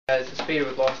Guys, it's Peter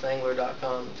with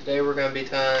LostAngler.com. Today we're going to be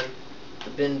tying the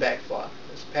bendback fly.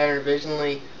 It's a pattern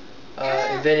originally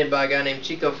invented by a guy named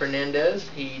Chico Fernandez.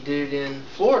 He did it in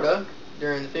Florida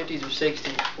during the 50s or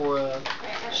 60s for a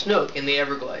snook in the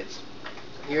Everglades.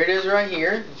 Here it is right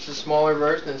here. It's a smaller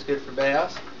version. It's good for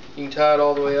bass. You can tie it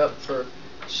all the way up for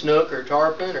snook or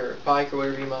tarpon or pike or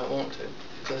whatever you might want to.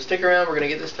 So stick around. We're going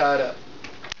to get this tied up.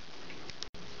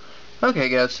 Okay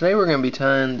guys, today we're going to be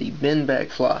tying the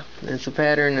bendback fly. It's a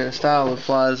pattern and a style of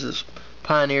flies that's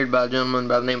pioneered by a gentleman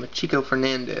by the name of Chico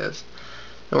Fernandez.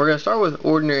 And we're going to start with an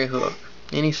ordinary hook.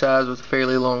 Any size with a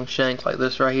fairly long shank like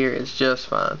this right here is just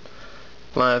fine.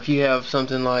 Now, if you have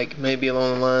something like maybe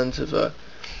along the lines of a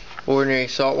ordinary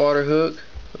saltwater hook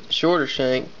with a shorter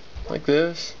shank like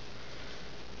this,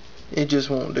 it just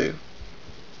won't do.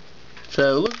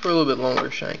 So look for a little bit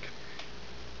longer shank.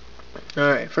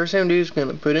 Alright, first thing I'm going to do is going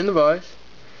to put in the vise.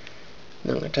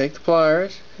 Then I'm going to take the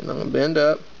pliers and I'm going to bend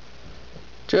up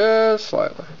just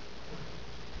slightly.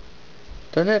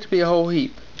 Doesn't have to be a whole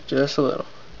heap, just a little.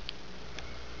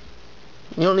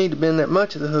 You don't need to bend that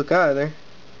much of the hook either,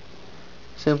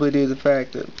 simply due to the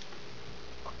fact that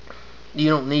you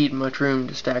don't need much room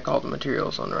to stack all the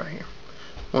materials on right here.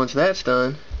 Once that's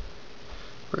done,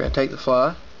 we're going to take the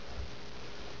fly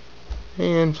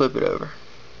and flip it over.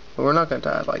 But we're not going to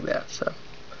tie it like that, so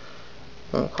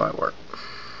it won't quite work.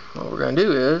 What we're going to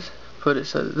do is put it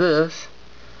so that this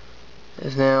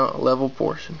is now a level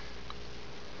portion.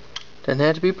 Doesn't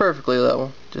have to be perfectly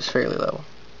level, just fairly level.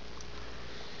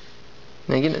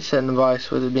 Now getting it set in the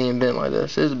vise with it being bent like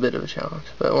this is a bit of a challenge,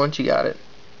 but once you got it,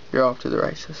 you're off to the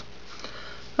races.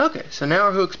 Okay, so now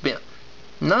our hook's bent.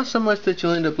 Not so much that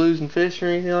you'll end up losing fish or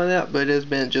anything like that, but it is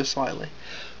bent just slightly.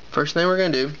 First thing we're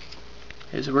going to do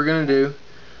is we're going to do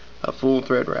a full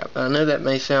thread wrap. I know that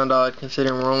may sound odd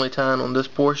considering we're only tying on this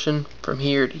portion from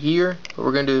here to here, but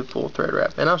we're going to do a full thread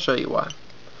wrap, and I'll show you why.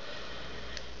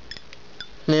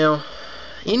 Now,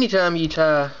 anytime you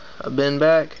tie a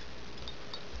bendback,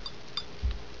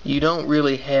 you don't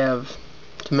really have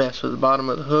to mess with the bottom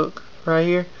of the hook right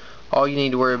here. All you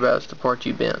need to worry about is the part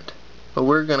you bent. But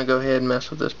we're going to go ahead and mess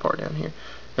with this part down here.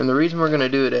 And the reason we're going to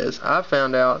do it is I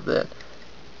found out that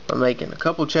by making a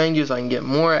couple changes I can get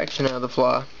more action out of the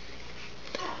fly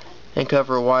and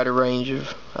cover a wider range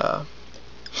of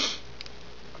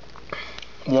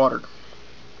water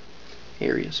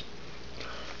areas.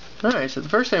 Alright, so the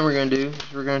first thing we're going to do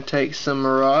is we're going to take some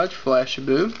Mirage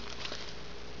flashabou.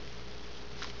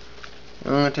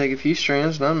 I'm going to take a few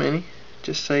strands, not many,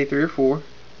 just say 3 or 4.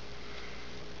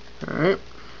 Alright,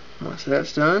 once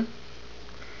that's done,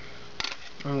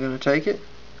 I'm going to take it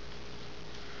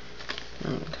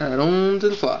and tie it on to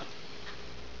the fly.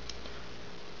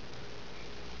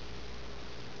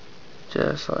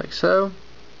 Just like so.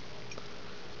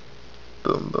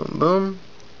 Boom, boom, boom.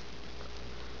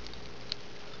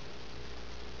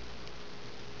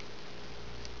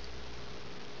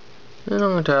 And I'm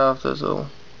going to tie off those little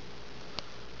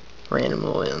random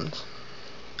little ends.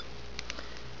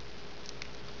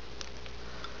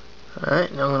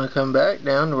 Alright, now I'm going to come back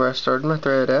down to where I started my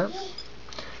thread at.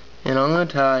 And I'm going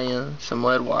to tie in some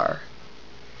lead wire.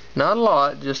 Not a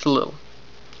lot, just a little.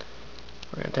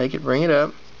 We're going to take it, bring it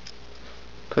up,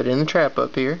 put it in the trap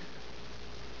up here.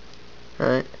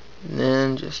 Alright, and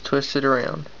then just twist it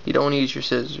around. You don't want to use your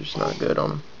scissors, it's not good on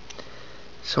them.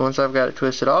 So once I've got it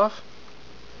twisted off,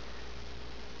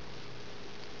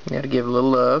 you got to give it a little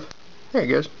love. There it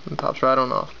goes. It pops right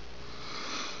on off.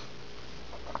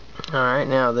 Alright,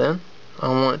 now then, I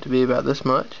want it to be about this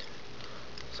much.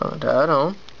 So I'm going to tie it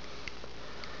on.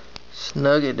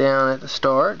 Snug it down at the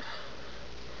start.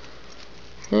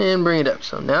 And bring it up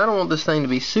some. Now I don't want this thing to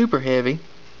be super heavy.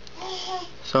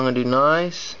 So I'm going to do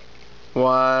nice,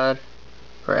 wide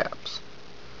wraps.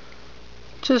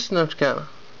 Just enough to kind of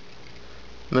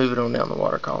move it on down the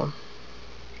water column.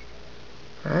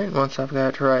 Alright, once I've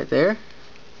got it right there,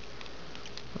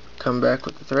 come back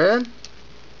with the thread.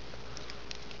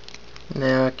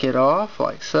 Now get off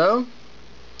like so.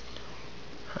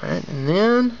 Alright, and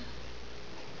then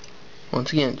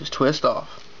once again just twist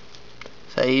off.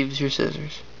 Saves your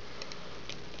scissors.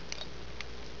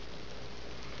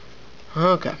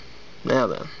 Okay, now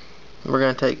then, we're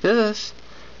going to take this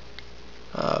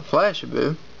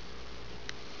flashabou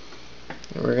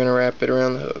and we're going to wrap it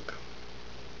around the hook.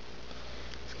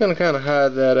 It's going to kind of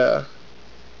hide that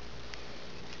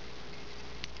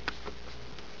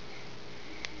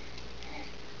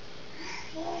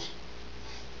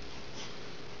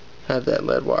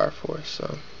lead wire for us.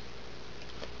 So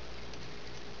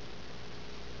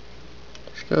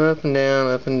just go up and down,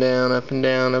 up and down, up and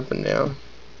down, up and down.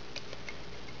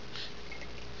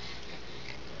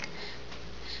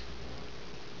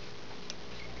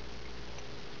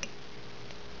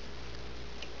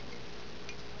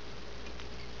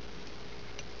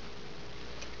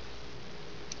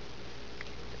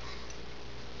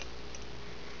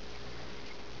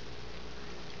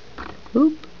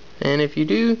 Whoop. And if you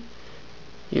do,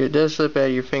 it does slip out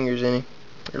of your fingers any.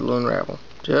 It'll unravel.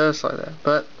 Just like that.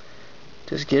 But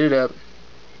just get it up,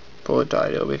 pull it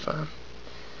tight, it'll be fine.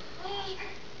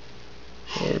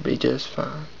 It'll be just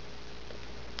fine.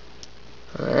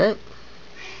 Alright.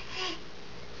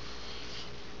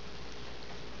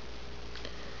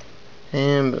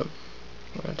 And boom.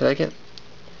 I'm going to take it,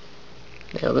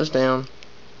 nail this down,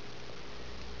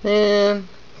 and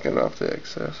cut off the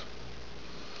excess.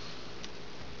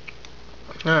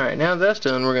 Alright, now that's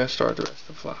done, we're going to start the rest of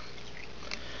the fly.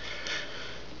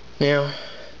 Now,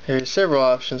 there's several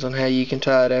options on how you can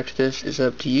tie it after this. It's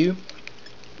up to you.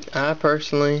 I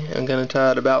personally am going to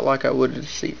tie it about like I would a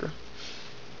deceiver,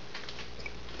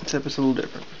 except it's a little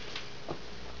different.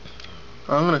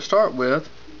 I'm going to start with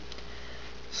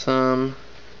some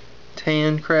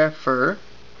tan craft fur,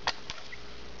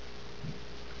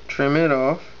 trim it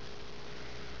off.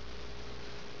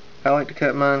 I like to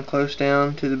cut mine close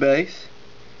down to the base,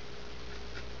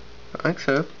 like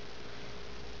so.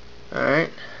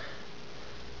 Alright,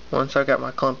 once I got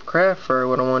my clump of craft fur,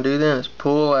 what I want to do then is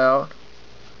pull out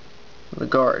the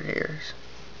guard hairs.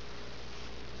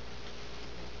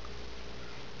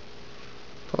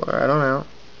 Pull it right on out.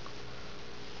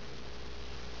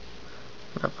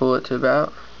 I pull it to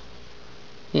about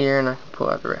here, and I can pull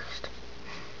out the rest.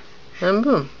 And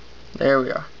boom, there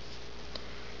we are.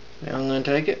 Now I'm going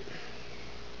to take it,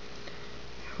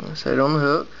 I'm going to set it on the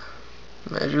hook,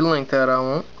 measure the length that I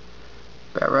want.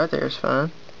 About right there is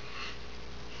fine.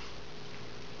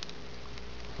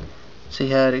 See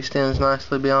how it extends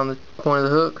nicely beyond the point of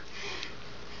the hook?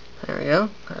 There we go.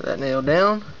 Got that nailed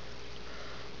down.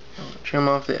 I'm going to trim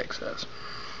off the excess.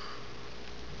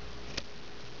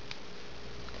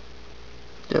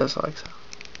 Just like so.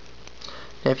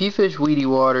 Now if you fish weedy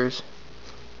waters,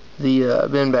 the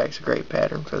bendback's a great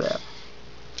pattern for that.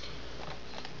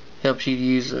 Helps you to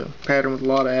use a pattern with a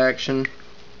lot of action,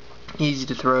 easy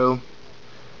to throw,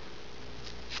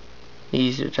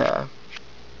 easy to tie.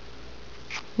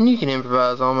 And you can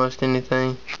improvise almost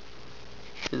anything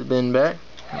to the bendback.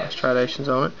 There's striations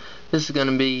on it. This is going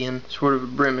to be in sort of a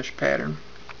brimish pattern.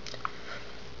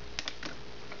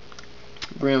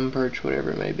 Brim, perch,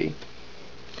 whatever it may be.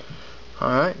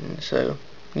 Alright, and so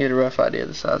you get a rough idea of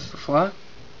the size of the fly.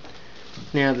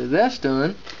 Now that that's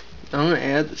done, I'm going to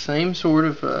add the same sort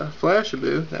of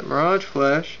flashabou, that Mirage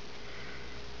Flash,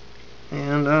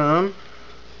 and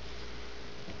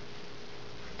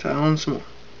tie on some more.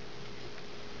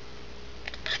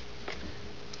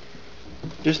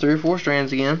 Just 3 or 4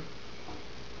 strands again.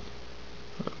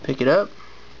 Pick it up,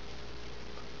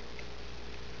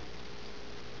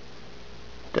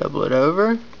 double it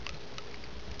over,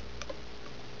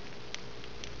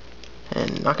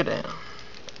 and knock it down.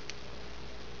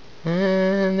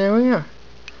 And there we are.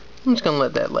 I'm just going to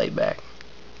let that lay back.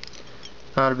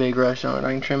 Not a big rush on it.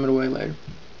 I can trim it away later.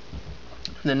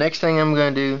 The next thing I'm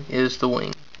going to do is the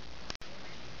wing.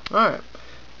 Alright,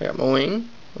 I got my wing.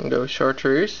 I'm going to go with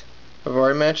chartreuse. I've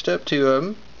already matched up 2 of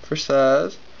them for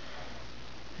size.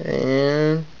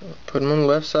 And I'll put them on the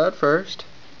left side first.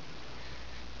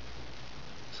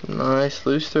 Some nice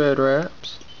loose thread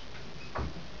wraps.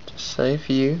 Just say a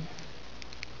few.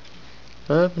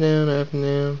 Up and down, up and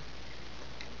down.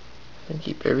 And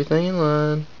keep everything in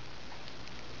line.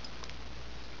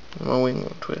 And my wing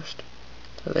won't twist.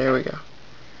 So there we go.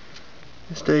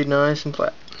 It stayed nice and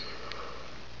flat.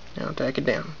 Now I'll tack it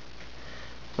down.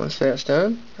 Once that's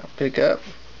done, I'll pick up,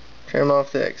 trim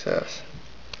off the excess.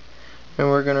 And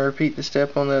we're going to repeat the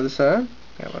step on the other side.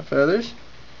 Got my feathers.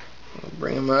 I'll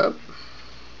bring them up.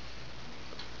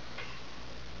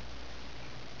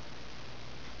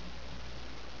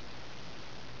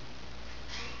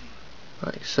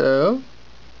 Like so.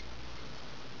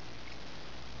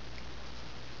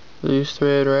 Loose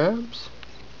thread wraps.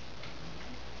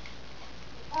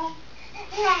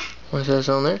 Once that's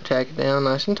on there, tack it down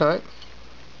nice and tight.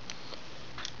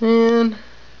 And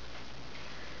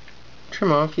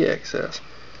trim off the excess.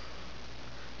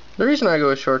 The reason I go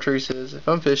with chartreuse is if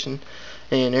I'm fishing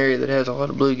in an area that has a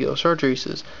lot of bluegill, chartreuse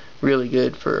is really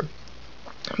good for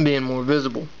being more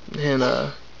visible in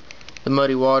the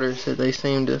muddy waters that they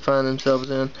seem to find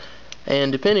themselves in.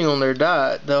 And depending on their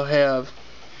diet, they'll have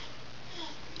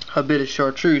a bit of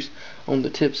chartreuse on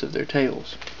the tips of their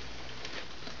tails.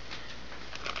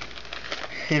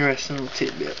 Interesting little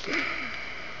tidbit.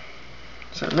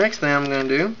 So next thing I'm going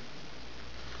to do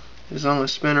is I'm going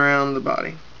to spin around the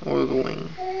body, or the wing.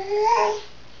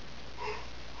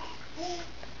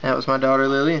 That was my daughter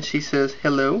Lily, and she says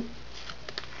hello.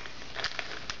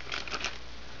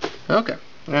 Okay,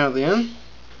 now then,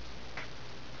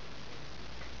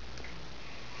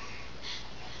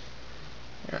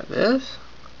 this.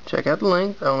 Check out the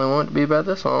length. I only want it to be about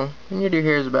this long, and your deer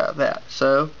hair is about that.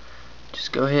 So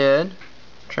just go ahead,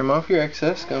 trim off your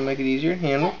excess. It's going to make it easier to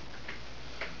handle.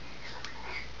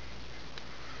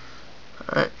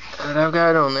 Alright, now that I've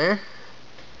got it on there,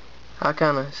 I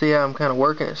kind of see how I'm kind of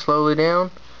working it slowly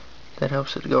down. That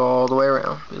helps it to go all the way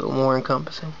around, be a little more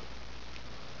encompassing.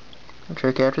 The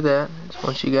trick after that is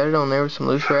once you got it on there with some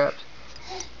loose wraps,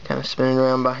 kind of spin it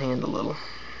around by hand a little.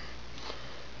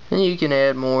 And you can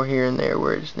add more here and there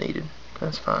where it's needed.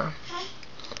 That's fine.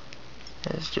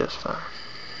 That's just fine.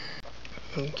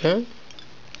 Okay.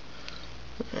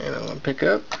 And I'm going to pick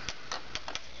up,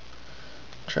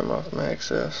 trim off my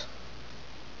excess.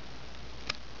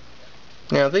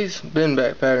 Now these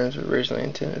bendback patterns were originally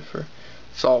intended for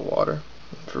saltwater,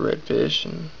 for redfish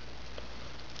and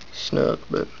snook,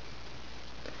 but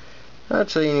I'd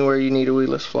say anywhere you need a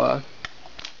weedless fly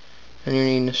and you're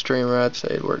needing a streamer, I'd say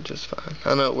it'd work just fine.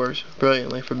 I know it works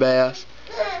brilliantly for bass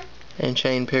and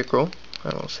chain pickerel. I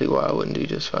don't see why I wouldn't do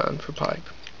just fine for pike,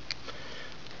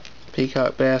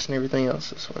 peacock bass, and everything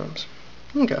else that swims.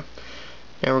 Okay.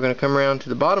 Now we're going to come around to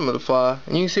the bottom of the fly,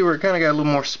 and you can see where it kind of got a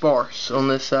little more sparse on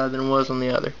this side than it was on the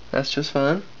other. That's just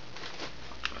fine.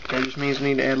 That just means we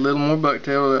need to add a little more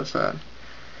bucktail to that side.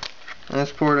 And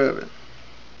that's part of it.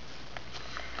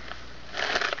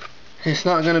 It's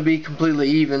not going to be completely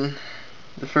even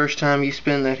the first time you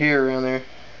spin that hair around there,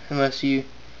 unless you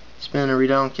spin a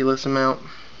redonkulous amount,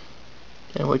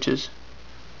 which is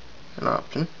an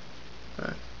option.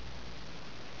 But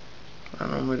I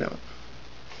normally don't.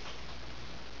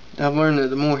 I've learned that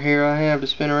the more hair I have to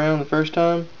spin around the first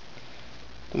time,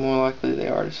 the more likely they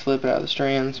are to slip out of the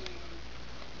strands.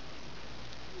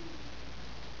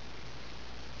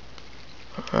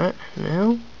 Alright,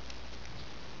 now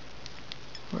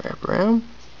wrap around,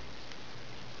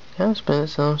 kind of spin it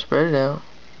some, spread it out,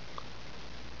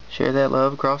 share that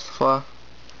love across the fly.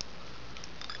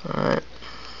 Alright,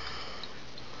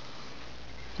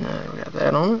 now we got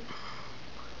that on it.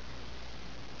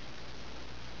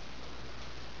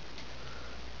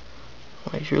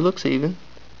 Make sure it looks even.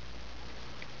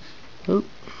 Oop.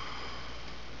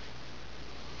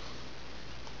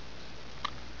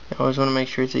 You always want to make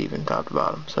sure it's even, top to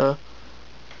bottom. So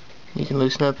you can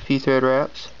loosen up a few thread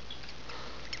wraps.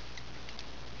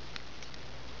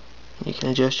 You can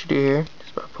adjust your deer hair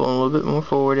just by pulling a little bit more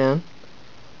forward in.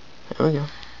 There we go.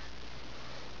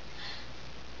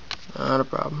 Not a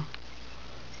problem.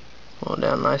 Pull it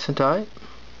down nice and tight.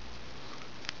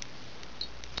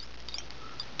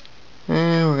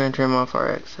 And we're going to trim off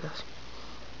our excess.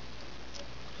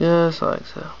 Just like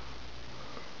so.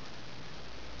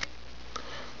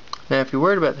 Now if you're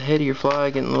worried about the head of your fly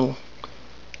getting a little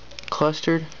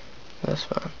clustered, that's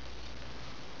fine.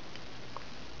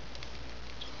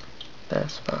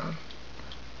 That's fine.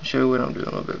 I'll show you what I'm doing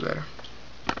a little bit better.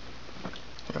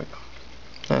 There we go.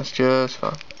 That's just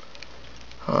fine.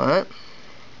 Alright.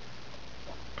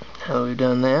 Now that we've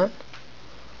done that,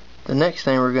 the next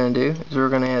thing we're going to do is we're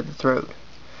going to add the throat.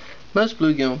 Most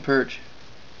bluegill and perch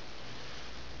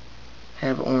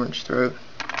have an orange throat.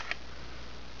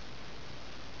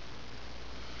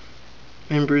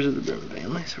 Members of the brim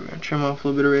family. So we're going to trim off a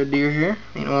little bit of red deer hair.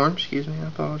 Orange, excuse me, I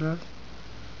apologize.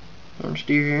 Orange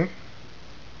deer hair.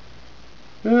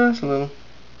 Just a little.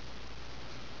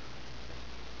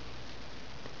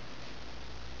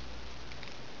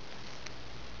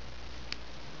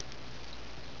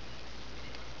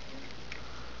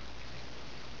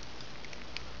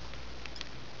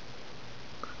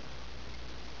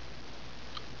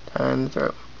 Tying the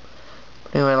throat.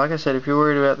 But anyway, like I said, if you're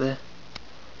worried about the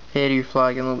head of your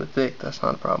fly getting a little bit thick, that's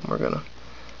not a problem. We're going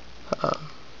to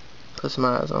put some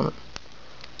eyes on it.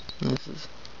 And this is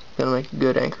going to make a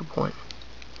good anchor point.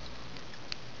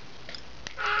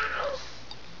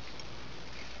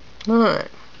 Alright.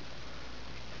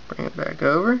 Bring it back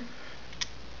over.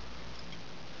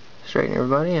 Straighten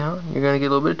everybody out. You're going to get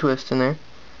a little bit of twist in there.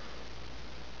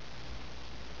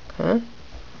 Okay.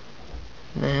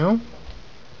 Now,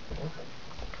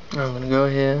 I'm going to go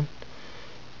ahead,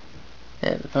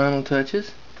 add the final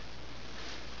touches.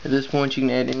 At this point you can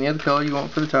add any other color you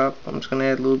want for the top. I'm just going to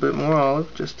add a little bit more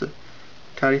olive just to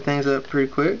tidy things up pretty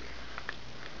quick.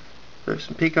 Throw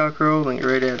some peacock roll and get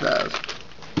ready to add the eyes.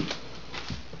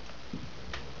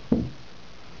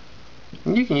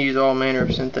 And you can use all manner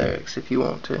of synthetics if you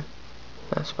want to.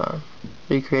 That's fine.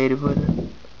 Be creative with it.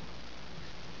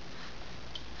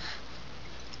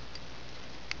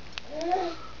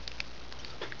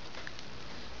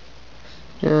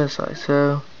 Just like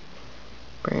so.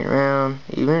 Bring it around,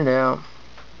 even it out,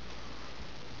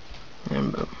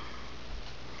 and boom.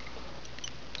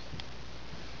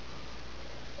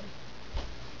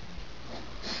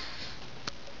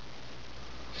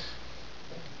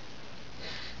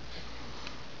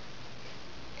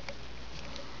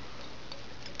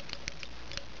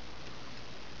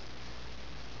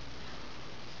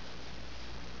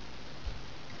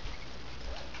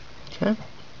 Okay.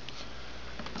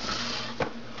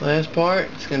 Last part,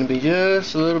 it's going to be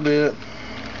just a little bit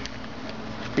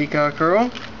peacock curl.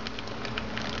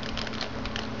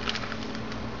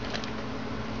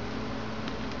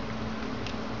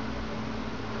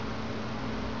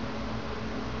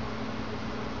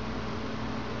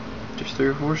 Just 3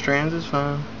 or 4 strands is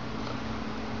fine.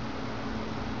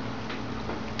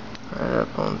 Right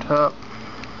up on top,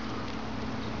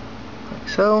 like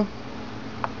so.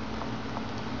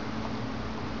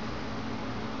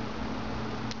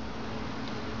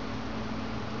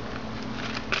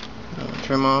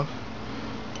 Trim off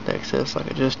the excess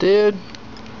like I just did.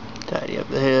 Tidy up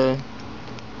the head,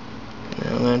 and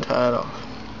then I'm going to tie it off.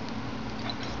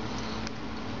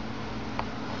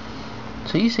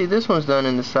 So you see this one's done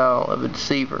in the style of a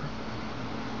deceiver,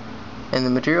 and the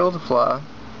material of the fly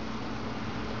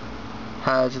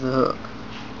hides the hook.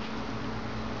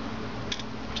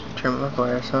 Trim my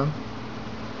glass some.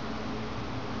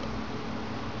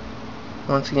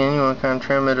 Once again, you want to kind of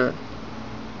trim it at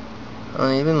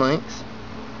uneven lengths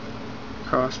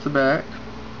across the back,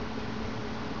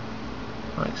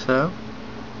 like so.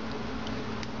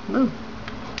 Boom.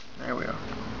 There we are.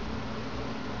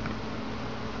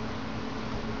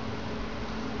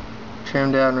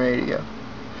 Trimmed out and ready to go.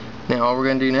 Now all we're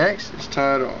going to do next is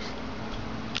tie it off.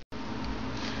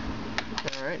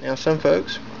 Alright, now some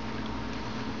folks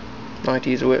like to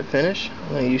use a whip finish. I'm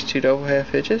going to use 2 double half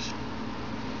hitches.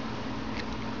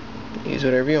 Use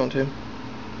whatever you want to.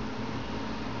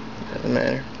 Doesn't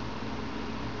matter.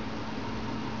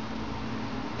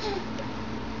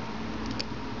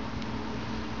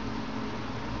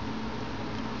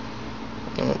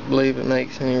 I don't believe it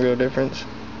makes any real difference.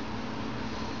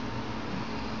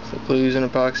 The glues and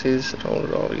epoxies that hold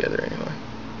it all together anyway.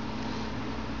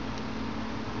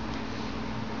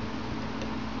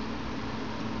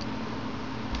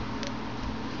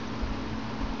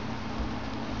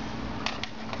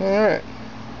 Alright.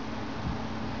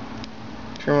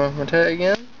 Trim off my tag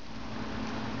again.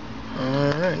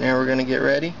 Alright, now we're going to get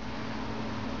ready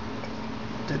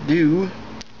to do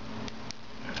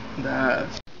the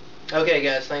eyes. Okay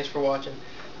guys, thanks for watching.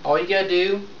 All you gotta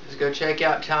do is go check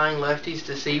out Tying Lefty's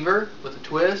Deceiver with a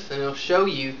twist, and it'll show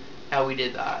you how we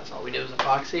did the eyes. All we did was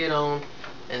epoxy it on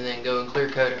and then go and clear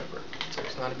coat over it. So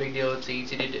it's not a big deal, it's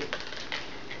easy to do.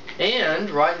 And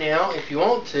right now, if you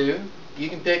want to, you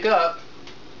can pick up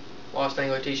Lost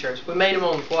Angler t-shirts. We made them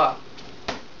on the fly.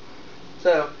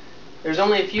 So there's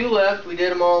only a few left. We did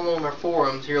them all on our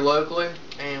forums here locally,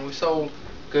 and we sold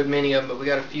a good many of them, but we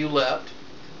got a few left.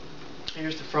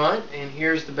 Here's the front and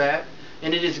here's the back.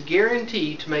 And it is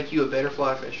guaranteed to make you a better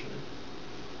fly fisherman.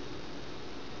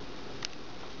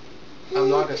 I'm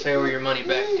not going to say over your money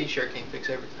back. T-shirt can't fix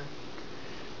everything.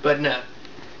 But no.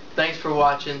 Thanks for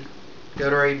watching. Go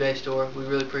to our eBay store. We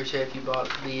really appreciate if you bought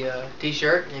the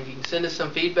t-shirt. And if you can send us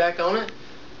some feedback on it,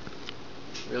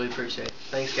 really appreciate it.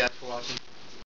 Thanks guys for watching.